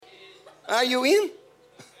Are you in?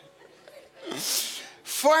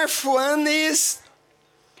 Fourth one is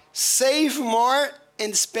save more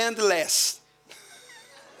and spend less.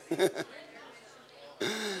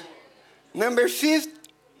 Number 5,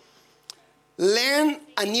 learn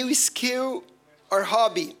a new skill or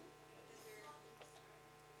hobby.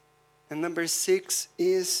 And number 6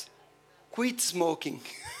 is quit smoking.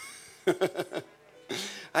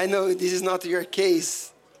 I know this is not your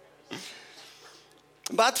case.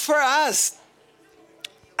 But for us,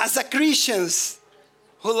 as a Christians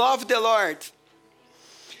who love the Lord,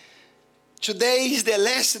 today is the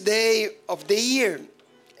last day of the year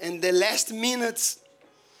and the last minutes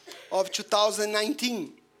of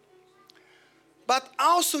 2019. But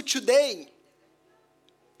also today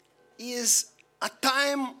is a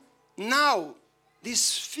time now,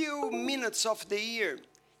 these few minutes of the year,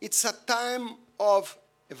 it's a time of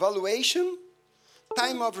evaluation,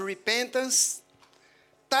 time of repentance,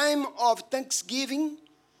 time of thanksgiving,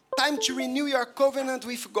 time to renew your covenant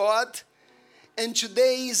with God, and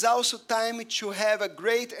today is also time to have a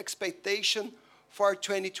great expectation for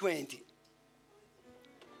 2020.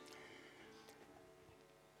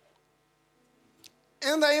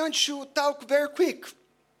 And I want to talk very quick.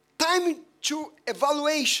 Time to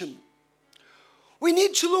evaluation. We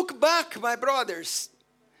need to look back, my brothers,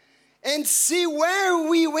 and see where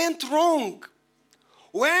we went wrong,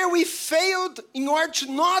 where we failed in order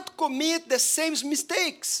to not commit the same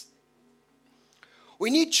mistakes. We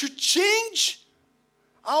need to change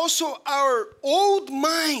also our old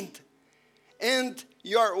mind and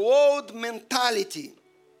your old mentality.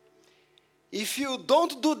 If you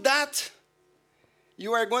don't do that,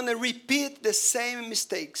 you are going to repeat the same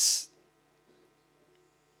mistakes.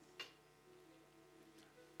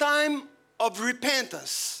 Time of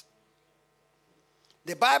repentance.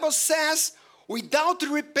 The Bible says, without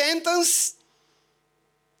repentance,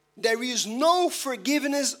 there is no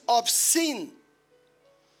forgiveness of sin.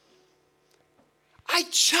 I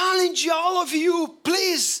challenge all of you,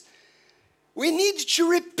 please. We need to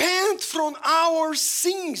repent from our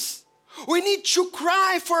sins. We need to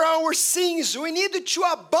cry for our sins. We need to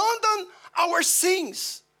abandon our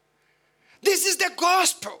sins. This is the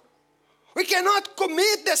gospel. We cannot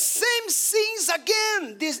commit the same sins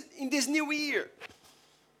again in this new year.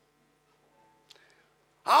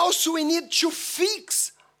 Also, we need to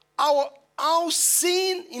fix our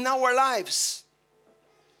sin in our lives.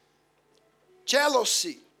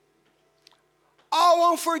 Jealousy,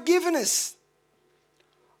 all unforgiveness,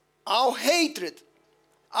 all hatred,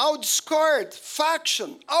 all discord,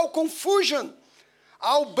 faction, all confusion,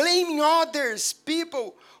 all blaming others,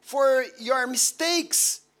 people for your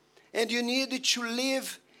mistakes. And you need to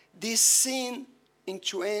leave this sin in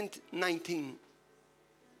 2019.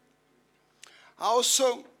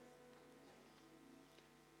 Also,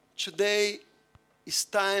 today is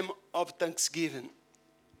time of Thanksgiving.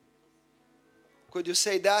 Could you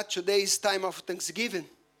say that? Today is time of Thanksgiving.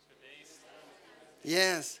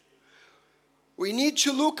 Yes. We need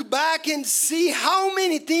to look back and see how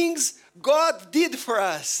many things God did for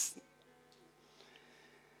us.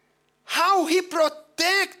 How He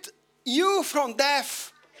protected you from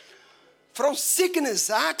death, from sickness,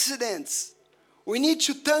 accidents. We need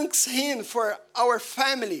to thank Him for our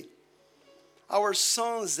family, our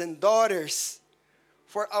sons and daughters,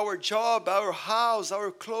 for our job, our house, our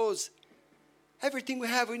clothes. Everything we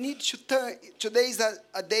have, we need to thank. Today is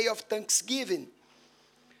a day of thanksgiving.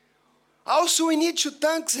 Also, we need to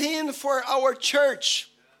thank Him for our church.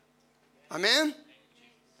 Amen?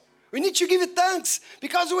 We need to give thanks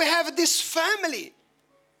because we have this family.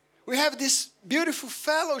 We have this beautiful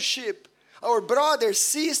fellowship. Our brothers,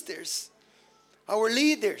 sisters, our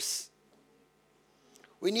leaders.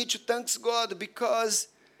 We need to thank God because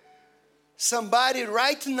somebody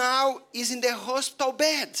right now is in the hospital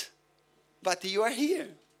bed. But you are here.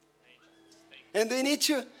 And we need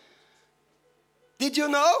to... Did you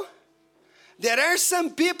know? There are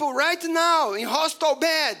some people right now in hospital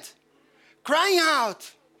bed crying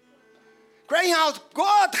out,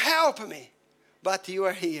 God help me. But you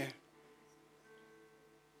are here.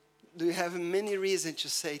 Do you have many reasons to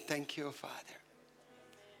say thank you, Father?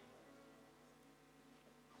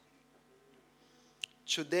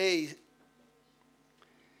 Today,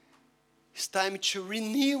 it's time to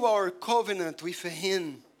renew our covenant with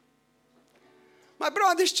Him. My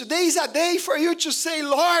brothers, today is a day for you to say,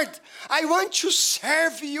 Lord, I want to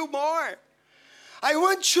serve you more. I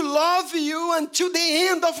want to love you until the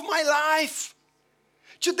end of my life.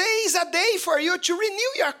 Today is a day for you to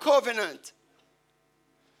renew your covenant.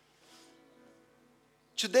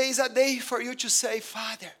 Today is a day for you to say,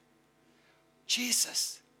 Father,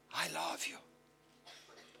 Jesus, I love you.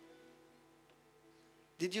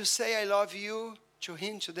 Did you say I love you to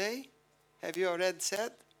him today? Have you already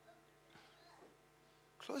said?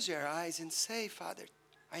 Close your eyes and say, Father,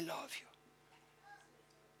 I love you.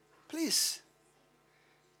 Please,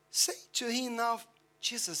 say to him now,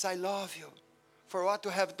 Jesus, I love you for what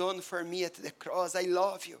you have done for me at the cross. I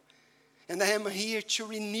love you. And I am here to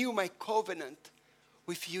renew my covenant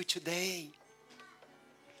with you today.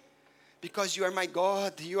 Because you are my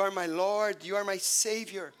God, you are my Lord, you are my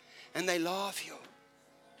Savior, and I love you.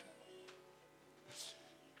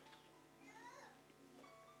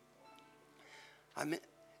 Amen.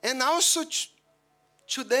 And also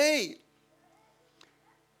today,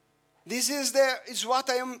 this is what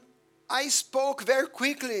I spoke very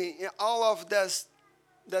quickly in all of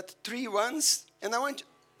that 3 ones, and I want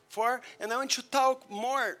to talk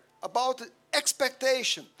more about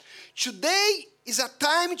expectation. Today is a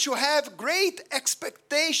time to have great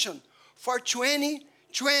expectation for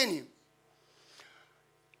 2020.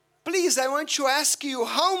 Please, I want to ask you,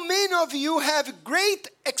 how many of you have great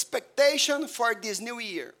expectation for this new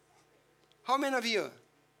year? How many of you?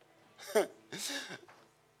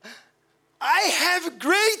 I have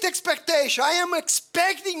great expectation. I am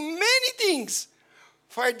expecting many things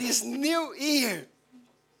for this new year.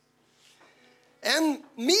 And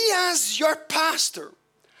me as your pastor,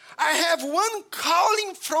 I have one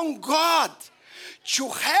calling from God to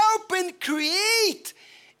help and create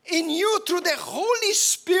in you through the Holy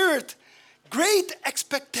Spirit great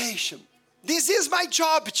expectation. This is my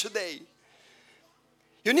job today.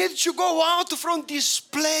 You need to go out from this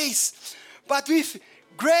place, but with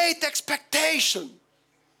great expectation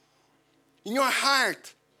in your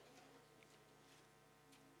heart.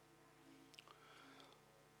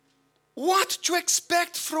 What to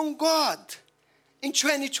expect from God in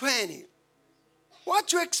 2020? What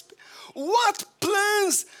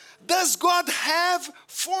plans does God have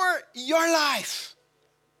for your life?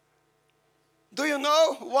 Do you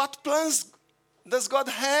know what plans does God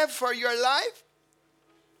have for your life?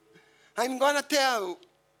 I'm going to tell you.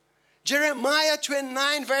 Jeremiah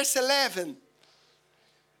 29 verse 11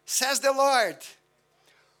 says the Lord,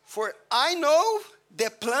 for I know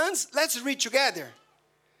the plans, let's read together.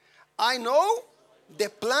 I know the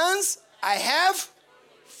plans I have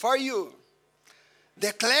for you,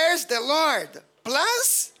 declares the Lord,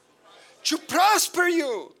 plans to prosper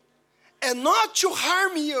you and not to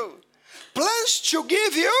harm you, plans to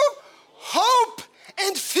give you hope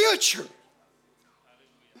and future.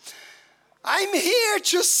 I'm here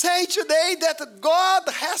to say today that God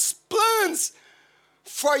has plans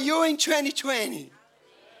for you in 2020.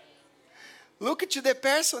 Look to the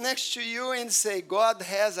person next to you and say, God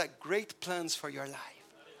has a great plans for your life.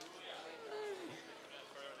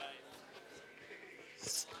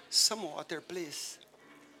 Some water, please.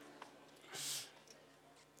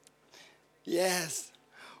 Yes.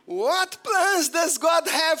 What plans does God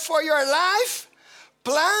have for your life?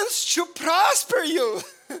 Plans to prosper you.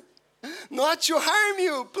 Not to harm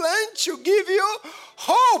you, plan to give you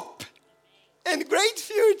hope and great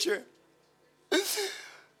future.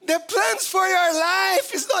 The plans for your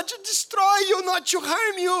life is not to destroy you, not to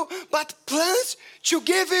harm you, but plans to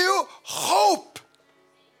give you hope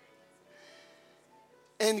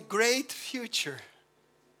and great future.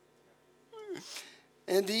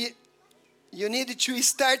 And you need to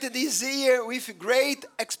start this year with great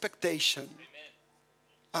expectation.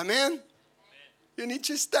 Amen? You need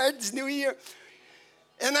to start this new year.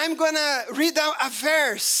 And I'm going to read out a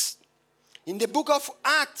verse in the book of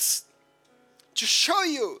Acts to show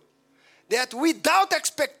you that without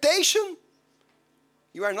expectation,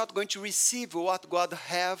 you are not going to receive what God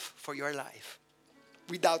have for your life.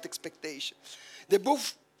 Without expectation. The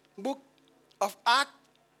book of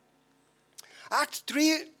Acts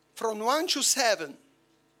 3 from 1 to 7.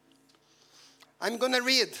 I'm going to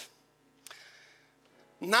read.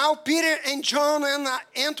 Now Peter and John went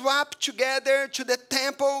up together to the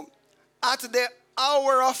temple at the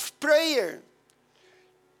hour of prayer,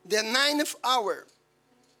 the 9th hour.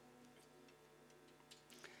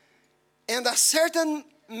 And a certain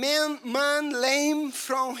man lame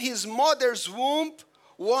from his mother's womb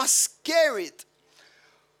was carried,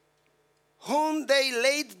 whom they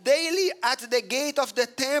laid daily at the gate of the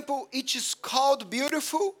temple, which is called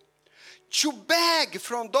Beautiful, to beg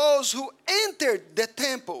from those who entered the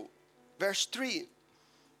temple. Verse 3.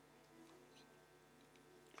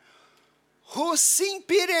 Who, seeing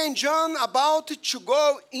Peter and John about to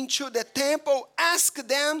go into the temple, asked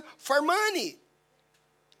them for money.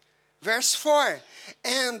 Verse 4.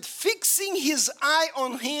 And fixing his eye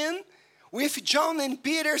on him with John and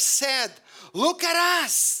Peter said, look at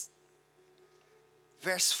us.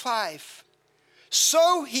 Verse 5.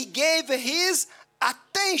 So he gave his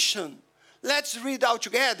attention. Let's read out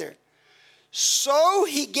together. So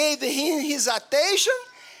he gave him his attention,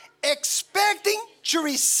 expecting to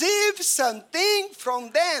receive something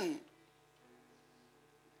from them.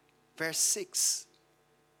 Verse 6.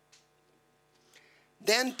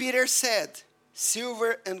 Then Peter said,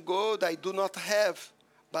 silver and gold I do not have,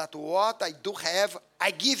 but what I do have,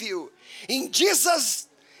 I give you. In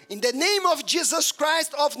the name of Jesus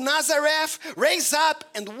Christ of Nazareth, raise up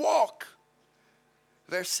and walk.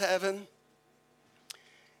 Verse 7.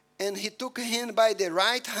 And he took him by the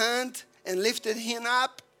right hand and lifted him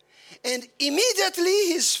up. And immediately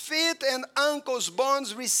his feet and ankles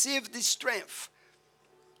bones received strength.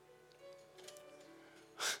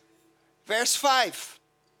 Verse 5.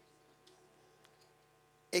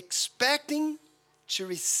 Expecting to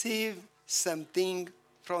receive something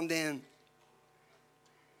from them.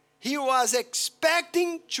 He was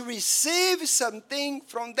expecting to receive something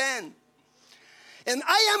from them. And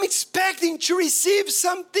I am expecting to receive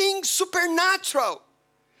something supernatural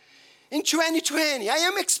in 2020. I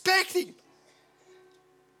am expecting.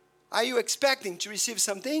 Are you expecting to receive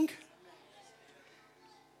something?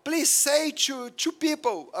 Please say to two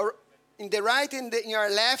people, in the right and in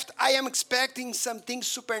your left, I am expecting something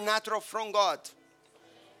supernatural from God.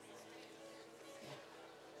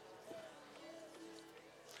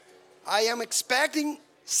 I am expecting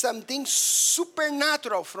something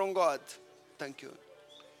supernatural from God. Thank you.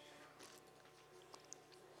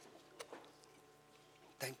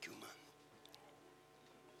 Thank you,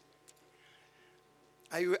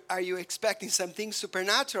 man. Are you expecting something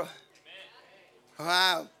supernatural? Amen.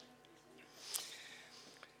 Wow.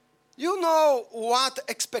 You know what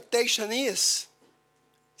expectation is?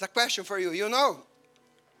 It's a question for you. You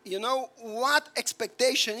know what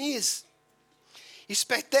expectation is?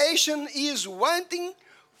 Expectation is wanting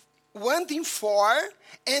for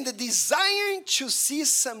and desiring to see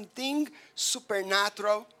something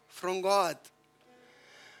supernatural from God.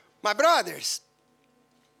 My brothers,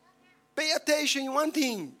 pay attention in one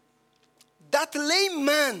thing. That lame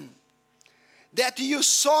man that you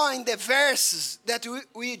saw in the verses that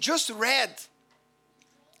we just read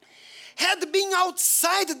had been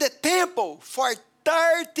outside the temple for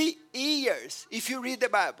 30 years, if you read the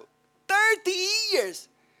Bible. 30 years.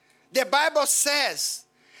 The Bible says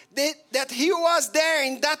that he was there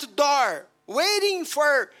in that door, waiting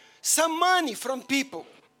for some money from people.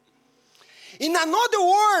 In another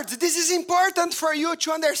word, this is important for you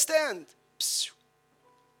to understand.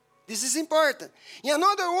 This is important. In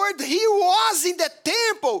another word, he was in the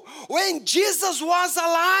temple when Jesus was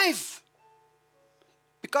alive.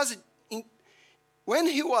 Because when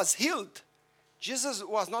he was healed, Jesus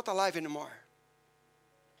was not alive anymore.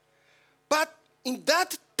 But in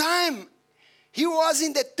that time, he was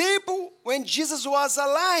in the temple when Jesus was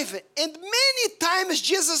alive. And many times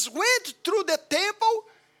Jesus went through the temple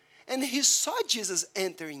and he saw Jesus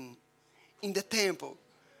entering in the temple.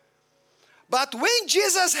 But when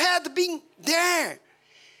Jesus had been there,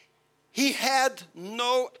 he had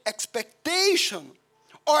no expectation,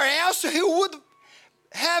 or else he would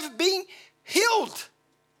have been healed.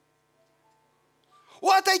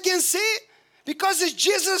 What I can see, because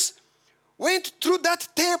Jesus went through that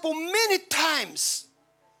temple many times,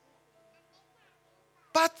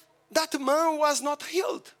 but that man was not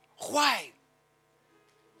healed. Why?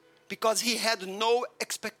 Because he had no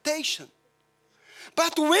expectation.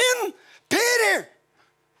 But when Peter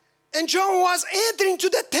and John was entering to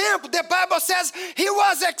the temple, the Bible says he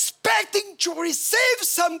was expecting to receive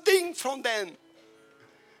something from them.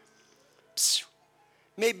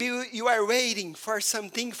 Maybe you are waiting for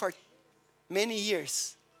something for many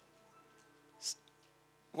years.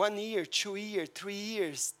 1 year, 2 years, 3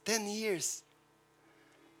 years, 10 years.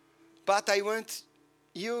 But I want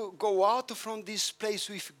you go out from this place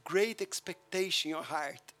with great expectation in your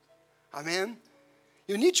heart. Amen?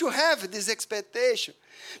 You need to have this expectation.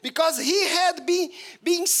 Because he had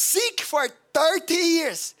been sick for 30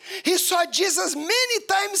 years. He saw Jesus many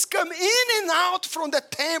times come in and out from the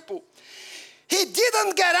temple. He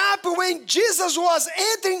didn't get up when Jesus was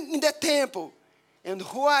entering in the temple. And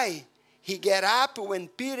why? He got up when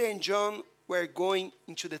Peter and John were going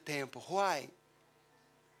into the temple. Why?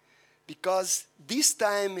 Because this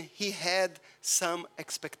time he had some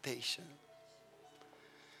expectation.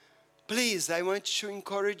 Please, I want to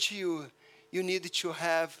encourage you. You need to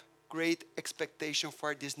have great expectation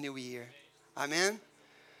for this new year. Amen?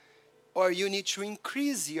 Or you need to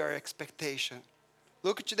increase your expectation.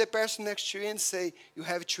 Look to the person next to you and say, you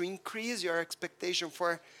have to increase your expectation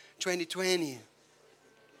for 2020.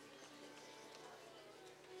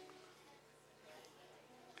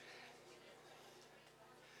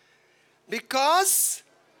 Because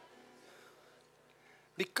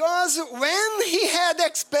when he had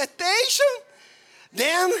expectation,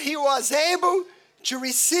 then he was able to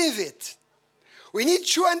receive it. We need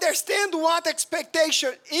to understand what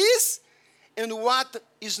expectation is and what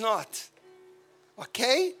is not.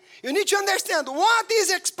 Okay? You need to understand what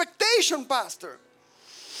is expectation, Pastor.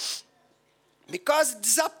 Because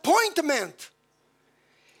disappointment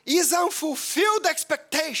is unfulfilled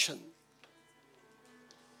expectation.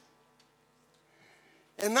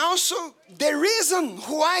 And also, the reason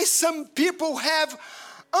why some people have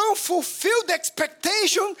unfulfilled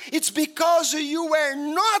expectation, it's because you were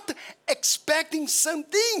not expecting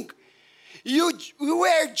something. You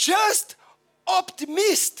were just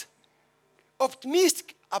optimistic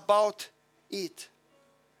about it.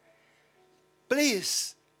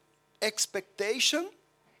 Please, expectation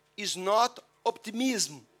is not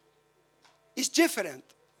optimism. It's different.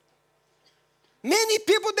 Many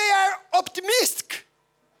people, they are optimistic,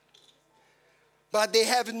 but they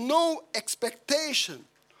have no expectation.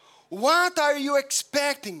 What are you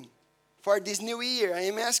expecting for this new year? I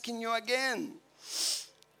am asking you again.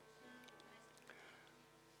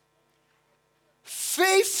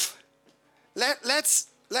 Faith, let's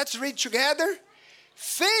read together.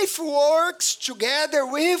 Faith works together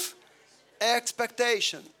with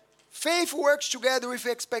expectation. Faith works together with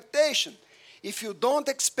expectation. If you don't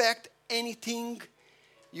expect anything,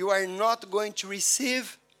 you are not going to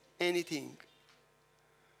receive anything.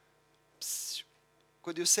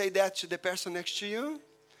 Could you say that to the person next to you?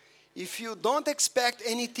 If you don't expect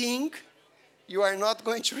anything, you are not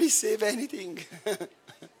going to receive anything.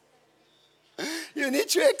 You need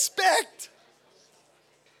to expect.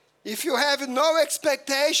 If you have no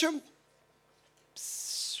expectation,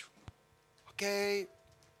 okay.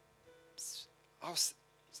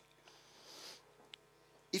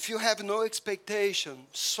 If you have no expectation,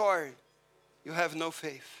 sorry, you have no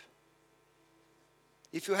faith.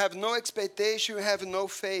 If you have no expectation, you have no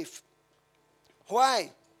faith.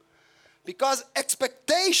 Why? Because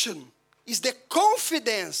expectation is the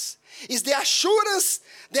confidence, is the assurance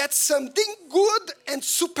that something good and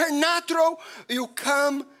supernatural will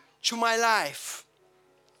come to my life.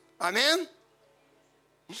 Amen?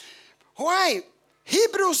 Why?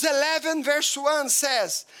 Hebrews 11 verse 1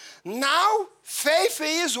 says, now faith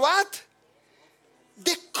is what?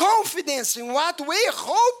 The confidence in what we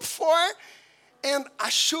hope for and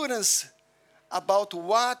assurance about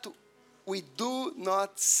what we do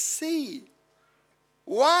not see.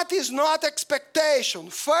 What is not expectation?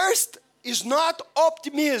 First, is not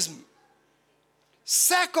optimism.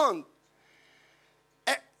 Second,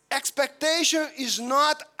 expectation is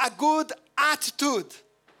not a good attitude.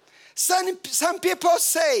 Some people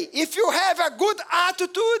say, if you have a good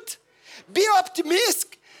attitude, be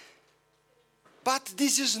optimistic. But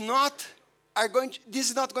this is not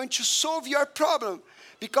going to solve your problem,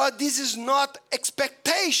 because this is not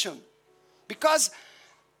expectation. Because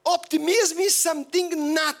optimism is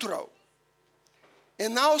something natural.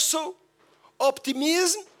 And also,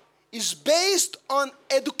 optimism is based on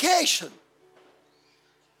education.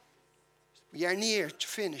 We are near to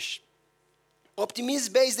finish. Optimism is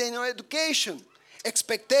based on education.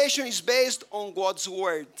 Expectation is based on God's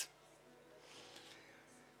word.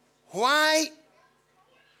 Why?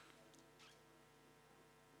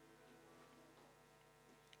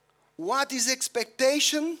 What is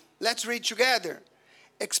expectation? Let's read together.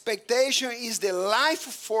 Expectation is the life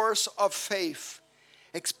force of faith.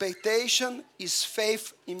 Expectation is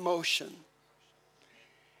faith in motion.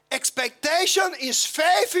 Expectation is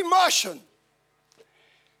faith in motion.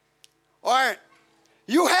 Or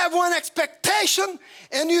you have one expectation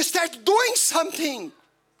and you start doing something.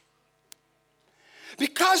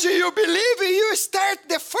 Because you believe, you start,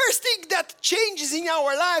 the first thing that changes in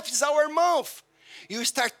our life is our mouth. You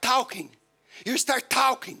start talking. You start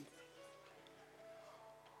talking.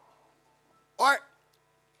 Or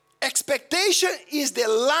expectation is the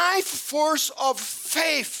life force of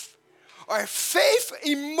faith. Or faith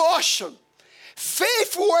in motion.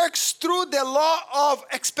 Faith works through the law of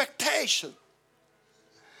expectation.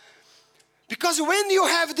 Because when you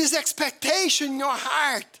have this expectation in your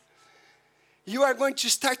heart, you are going to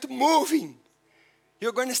start moving.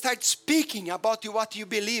 You're going to start speaking about what you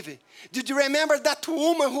believe in. Did you remember that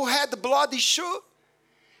woman who had the blood issue?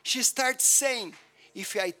 She starts saying,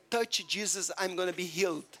 if I touch Jesus, I'm going to be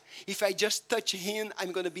healed. If I just touch him,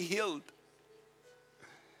 I'm going to be healed.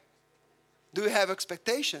 Do you have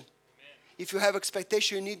expectation? Amen. If you have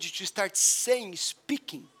expectation, you need to start saying,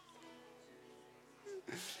 speaking.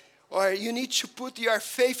 Or you need to put your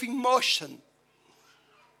faith in motion.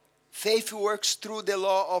 Faith works through the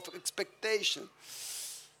law of expectation.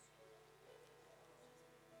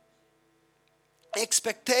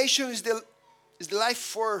 Expectation is the life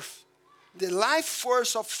force. The life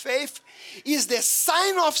force of faith is the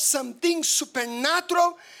sign of something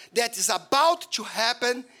supernatural that is about to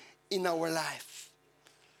happen in our life.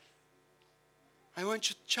 I want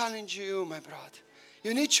to challenge you, my brother.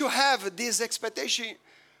 You need to have this expectation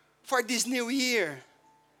for this new year.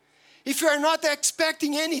 If you are not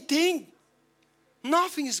expecting anything,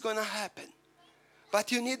 nothing is going to happen.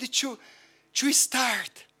 But you need to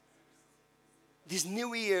start this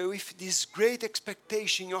new year with this great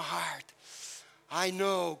expectation in your heart. I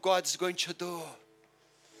know God's going to do.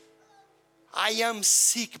 I am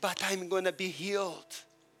sick, but I'm going to be healed.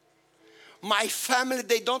 My family,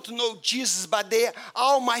 they don't know Jesus, but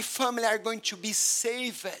all my family are going to be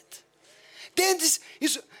saved. Then this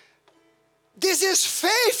is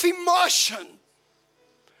faith in motion.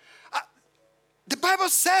 The Bible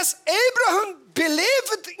says Abraham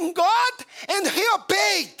believed in God and he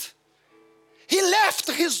obeyed. He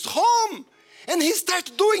left his home and he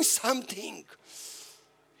started doing something.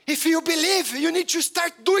 If you believe, you need to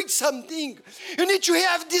start doing something. You need to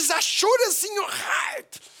have this assurance in your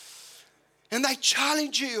heart. And I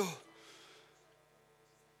challenge you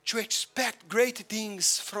to expect great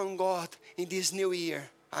things from God in this new year.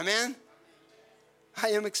 Amen? I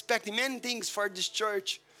am expecting many things for this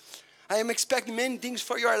church. I am expecting many things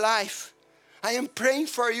for your life. I am praying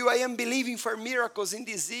for you. I am believing for miracles in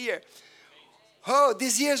this year. Oh,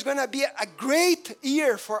 this year is going to be a great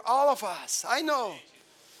year for all of us. I know.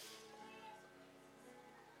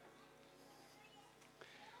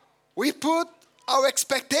 We put our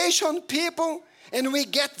expectation on people and we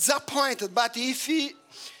get disappointed. But if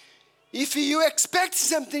you expect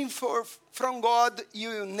something from God, you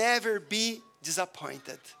will never be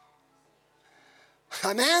disappointed.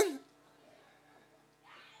 Amen?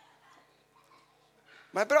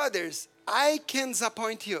 My brothers, I can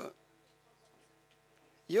disappoint you.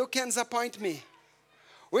 You can disappoint me.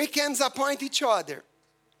 We can disappoint each other.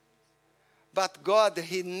 But God,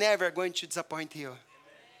 He never going to disappoint you.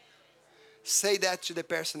 Say that to the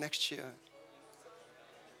person next to you.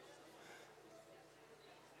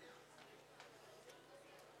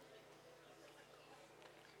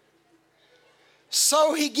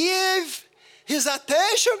 So he gave his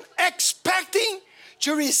attention, expecting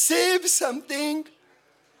to receive something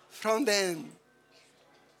from them.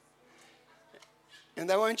 And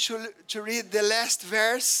I want you to read the last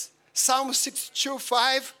verse, Psalm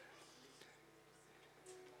 62:5.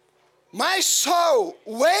 My soul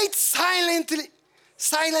waits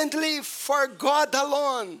silently for God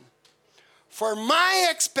alone. For my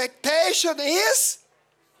expectation is,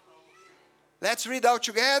 let's read out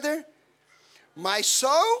together. My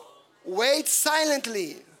soul waits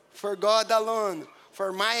silently for God alone.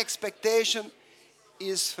 For my expectation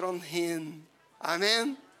is from Him.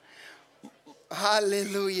 Amen.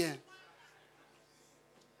 Hallelujah.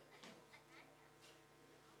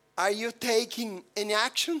 Are you taking any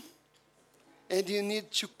action? And you need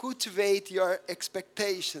to cultivate your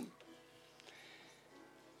expectation.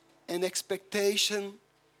 And expectation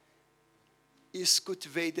is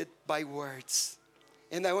cultivated by words.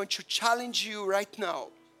 And I want to challenge you right now.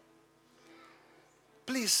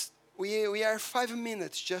 Please, we are 5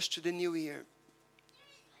 minutes just to the new year.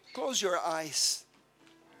 Close your eyes.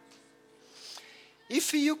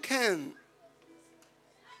 If you can,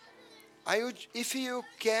 I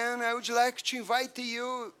would like to invite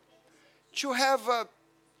you to have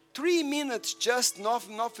 3 minutes, just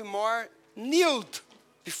nothing more, kneeled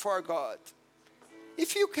before God.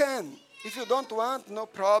 If you can. If you don't want, no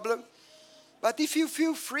problem. But if you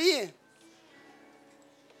feel free,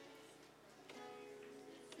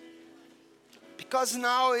 because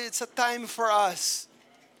now it's a time for us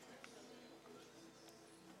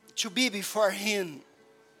to be before Him.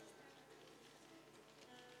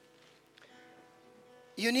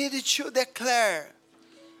 You need to declare,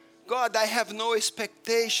 God, I have no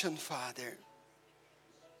expectation, Father.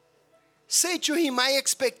 Say to Him, my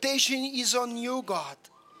expectation is on you, God.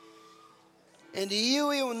 And you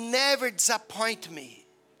will never disappoint me.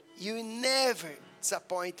 You will never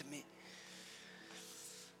disappoint me.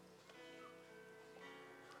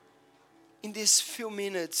 In these few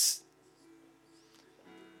minutes,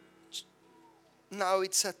 now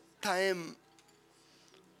it's a time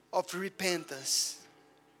of repentance.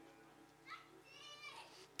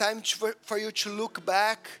 Time for you to look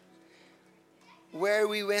back where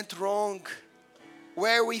we went wrong,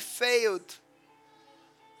 where we failed.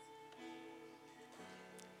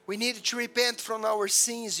 We need to repent from our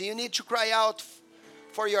sins. You need to cry out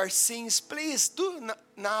for your sins. Please do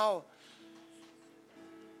now.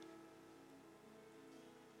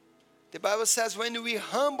 The Bible says when we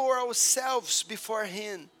humble ourselves before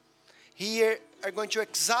Him, He are going to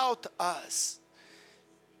exalt us.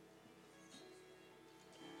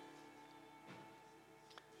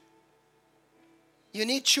 You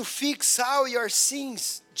need to fix all your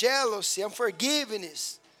sins, jealousy,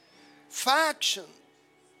 unforgiveness, faction,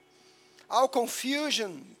 all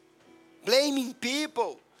confusion, blaming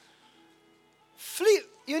people.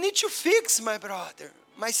 You need to fix, my brother,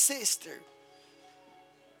 my sister.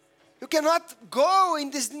 You cannot go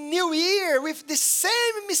in this new year with the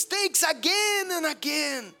same mistakes again and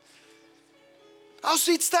again.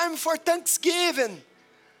 Also, it's time for Thanksgiving.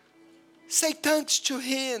 Say thanks to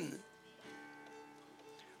Him.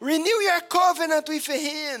 Renew your covenant with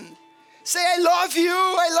Him. Say, I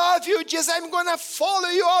love you, Jesus. I'm going to follow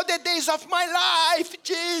you all the days of my life,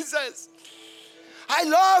 Jesus. I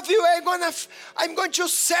love you. I'm going to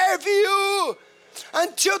serve you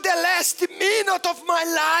until the last minute of my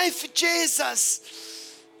life,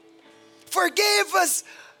 Jesus. Forgive us,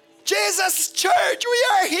 Jesus Church. We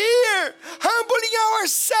are here, humbling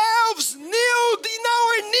ourselves, kneeled in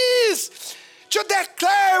our knees, to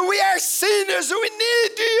declare we are sinners, we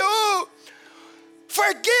need you.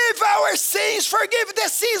 Forgive our sins, forgive the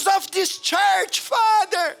sins of this church,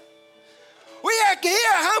 Father. We are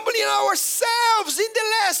here humbling ourselves in the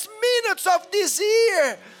last minutes of this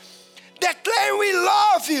year, declaring we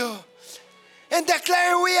love you, and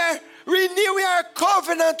declaring we are renewing our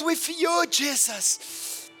covenant with you,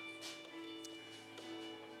 Jesus.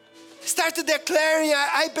 Start declaring,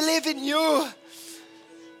 I believe in you.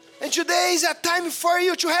 And today is a time for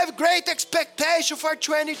you to have great expectation for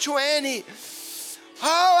 2020.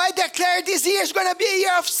 Oh, I declare this year is going to be a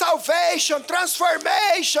year of salvation,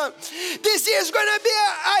 transformation. This year is going to be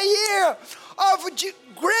a year of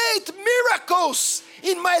great miracles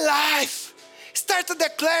in my life. Start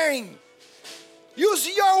declaring.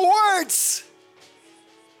 Use your words.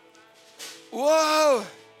 Whoa.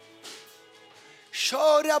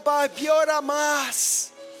 Chora barbiora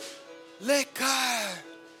mas. Lekar.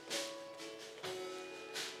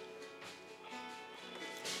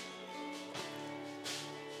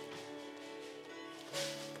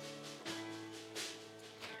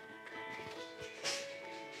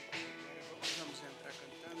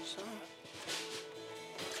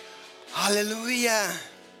 Hallelujah.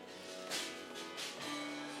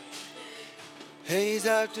 He's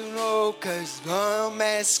up to know, 'cause one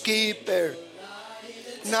man's keeper.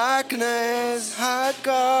 Darkness had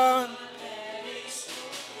gone.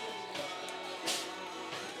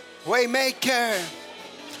 Waymaker.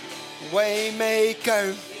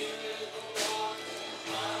 Waymaker.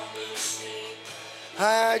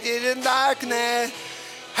 Hide in darkness.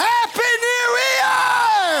 Happy New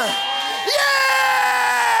Year! Yeah!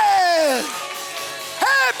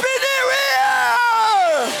 Happy New Year!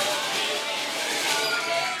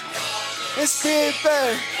 It's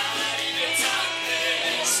keeper.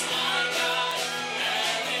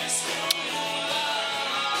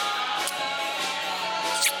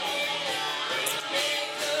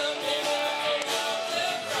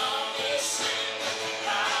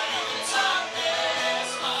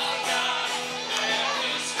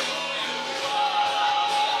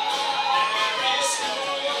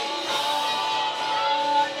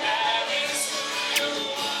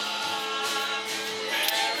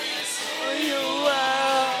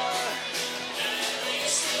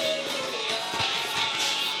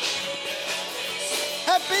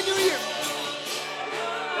 Happy New Year.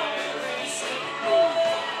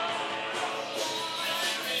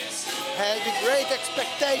 Have a great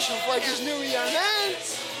expectation for this new year, man.